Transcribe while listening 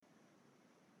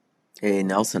Hey,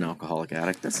 Nelson, alcoholic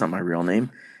addict. That's not my real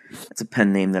name. That's a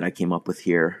pen name that I came up with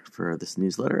here for this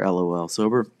newsletter, LOL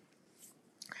Sober.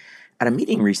 At a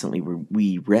meeting recently,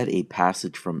 we read a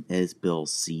passage from As Bill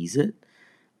Sees It,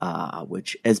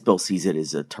 which As Bill Sees It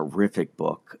is a terrific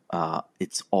book.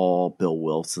 It's all Bill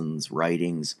Wilson's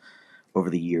writings over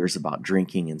the years about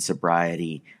drinking and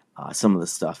sobriety. Some of the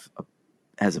stuff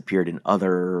has appeared in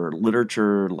other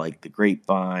literature like The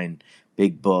Grapevine,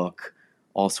 Big Book,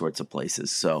 all sorts of places.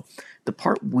 So the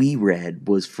part we read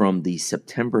was from the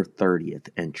September 30th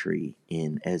entry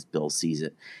in As Bill Sees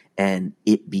It. And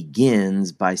it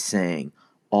begins by saying,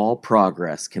 all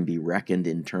progress can be reckoned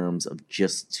in terms of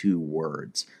just two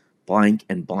words, blank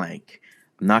and blank.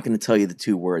 I'm not going to tell you the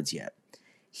two words yet.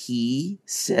 He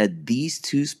said these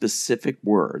two specific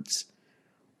words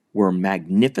were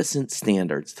magnificent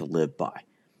standards to live by.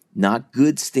 Not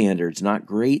good standards, not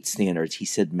great standards. He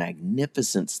said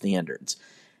magnificent standards.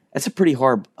 That's a pretty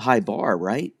high bar,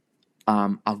 right?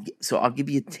 I'll give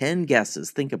you 10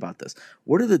 guesses. Think about this.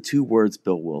 What are the two words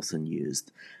Bill Wilson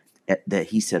used that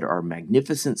he said are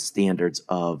magnificent standards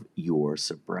of your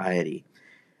sobriety?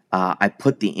 I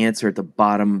put the answer at the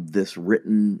bottom of this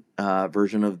written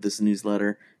version of this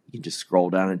newsletter. You can just scroll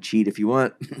down and cheat if you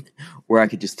want, or I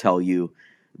could just tell you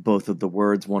both of the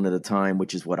words one at a time,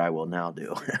 which is what I will now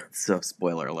do. So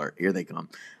spoiler alert, here they come.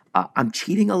 I'm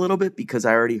cheating a little bit because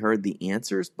I already heard the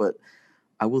answers, but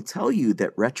I will tell you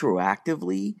that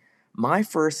retroactively, my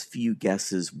first few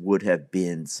guesses would have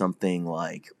been something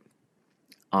like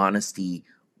honesty,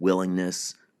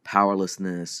 willingness,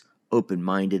 powerlessness,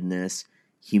 open-mindedness,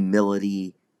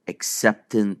 humility,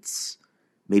 acceptance,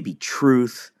 maybe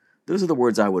truth. Those are the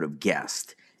words I would have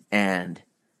guessed. And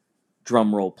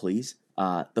drum roll, please.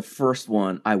 The first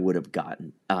one I would have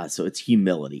gotten. So it's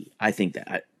humility. I think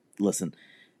that, listen,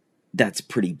 that's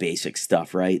pretty basic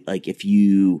stuff, right? Like if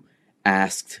the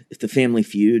Family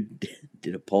Feud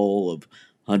did a poll of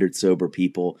 100 sober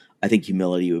people, I think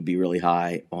humility would be really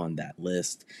high on that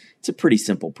list. It's a pretty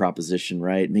simple proposition,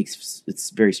 right?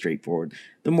 It's very straightforward.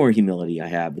 The more humility I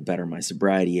have, the better my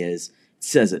sobriety is. It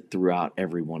says it throughout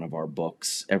every one of our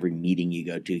books. Every meeting you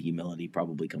go to, humility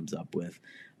probably comes up with.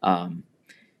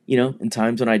 In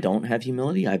times when I don't have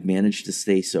humility, I've managed to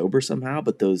stay sober somehow,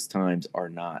 but those times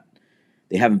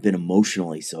they haven't been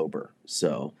emotionally sober.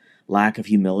 So lack of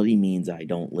humility means I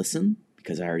don't listen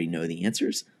because I already know the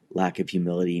answers. Lack of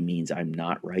humility means I'm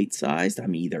not right-sized.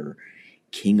 I'm either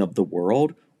king of the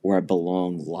world or I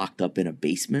belong locked up in a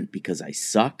basement because I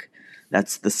suck.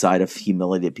 That's the side of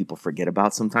humility that people forget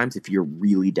about sometimes. If you're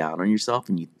really down on yourself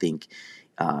and you think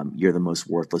you're the most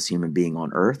worthless human being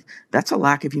on earth, that's a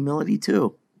lack of humility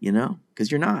too, because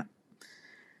you're not.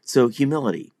 So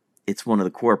humility, it's one of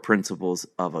the core principles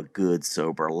of a good,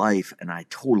 sober life, and I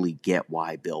totally get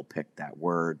why Bill picked that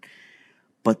word.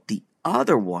 But the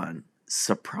other one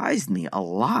surprised me a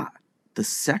lot. The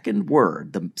second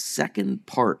word, the second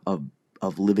part of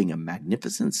living a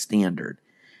magnificent standard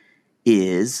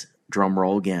is, drum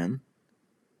roll again,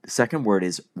 the second word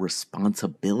is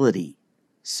responsibility.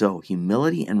 So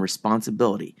humility and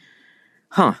responsibility.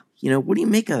 What do you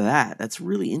make of that? That's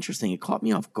really interesting. It caught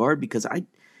me off guard because I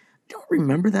don't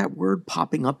remember that word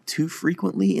popping up too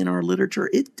frequently in our literature.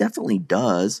 It definitely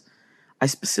does. I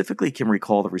specifically can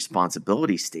recall the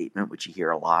responsibility statement, which you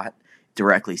hear a lot.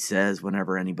 Directly says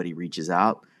whenever anybody reaches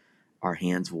out, our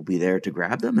hands will be there to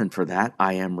grab them, and for that,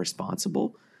 I am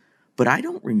responsible. But I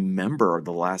don't remember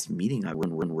the last meeting I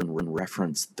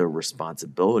referenced the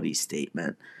responsibility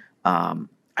statement.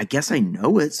 I guess I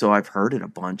know it, so I've heard it a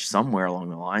bunch somewhere along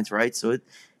the lines, right? So it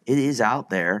is out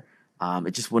there.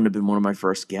 It just wouldn't have been one of my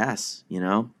first guess,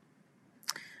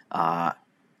 I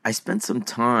spent some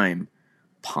time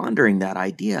pondering that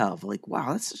idea of like,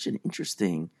 wow, that's such an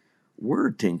interesting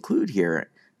word to include here,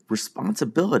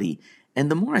 responsibility.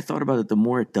 And the more I thought about it, the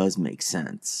more it does make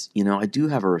sense. I do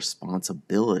have a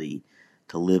responsibility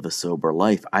to live a sober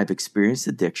life. I've experienced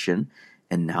addiction,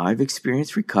 and now I've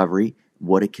experienced recovery,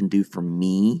 what it can do for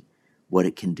me, what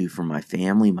it can do for my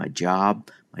family, my job,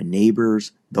 my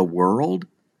neighbors, the world.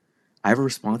 I have a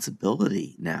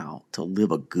responsibility now to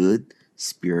live a good,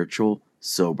 spiritual,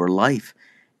 sober life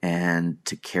and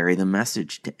to carry the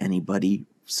message to anybody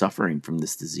suffering from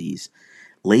this disease.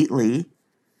 Lately,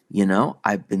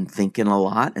 I've been thinking a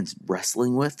lot and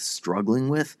struggling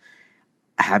with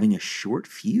having a short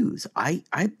fuse.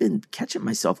 I've been catching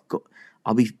myself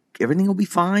everything will be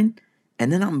fine,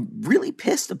 and then I'm really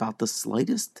pissed about the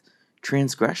slightest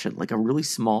transgression, like a really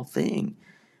small thing.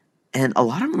 And a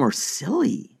lot of them are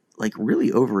silly, like really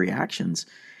overreactions.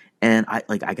 And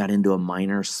I got into a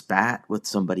minor spat with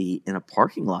somebody in a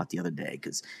parking lot the other day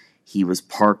because he was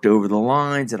parked over the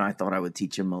lines, and I thought I would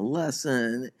teach him a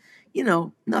lesson.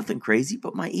 Nothing crazy,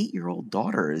 but my 8-year-old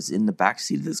daughter is in the back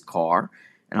seat of this car,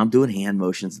 and I'm doing hand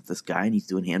motions at this guy, and he's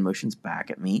doing hand motions back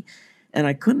at me. And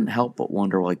I couldn't help but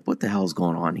wonder, like, what the hell's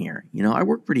going on here? I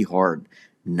work pretty hard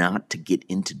not to get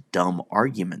into dumb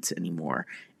arguments anymore.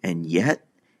 And yet,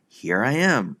 here I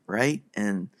am, right?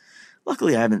 And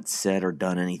luckily, I haven't said or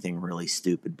done anything really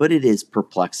stupid, but it is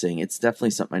perplexing. It's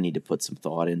definitely something I need to put some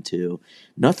thought into.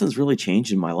 Nothing's really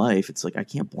changed in my life. It's like I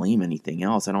can't blame anything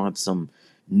else. I don't have some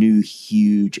new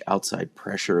huge outside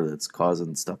pressure that's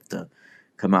causing stuff to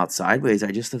come out sideways.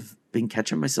 I just have been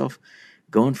catching myself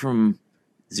going from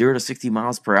 0 to 60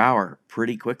 miles per hour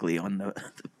pretty quickly on the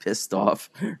pissed off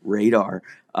radar.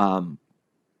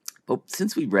 But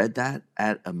since we read that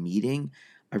at a meeting,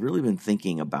 I've really been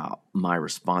thinking about my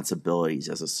responsibilities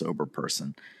as a sober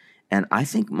person. And I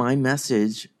think my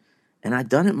message, and I've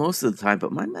done it most of the time,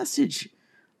 but my message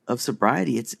of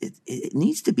sobriety, it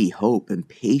needs to be hope and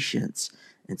patience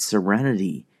and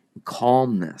serenity and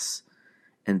calmness.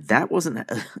 And that was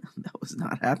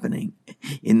not happening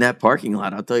in that parking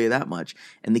lot, I'll tell you that much.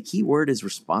 And the key word is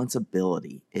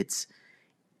responsibility. It's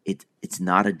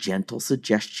not a gentle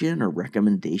suggestion or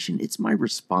recommendation. It's my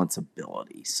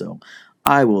responsibility. So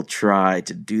I will try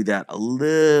to do that a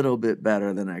little bit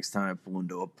better the next time I pull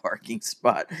into a parking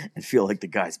spot and feel like the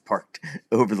guy's parked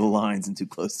over the lines and too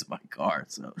close to my car.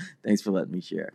 So thanks for letting me share.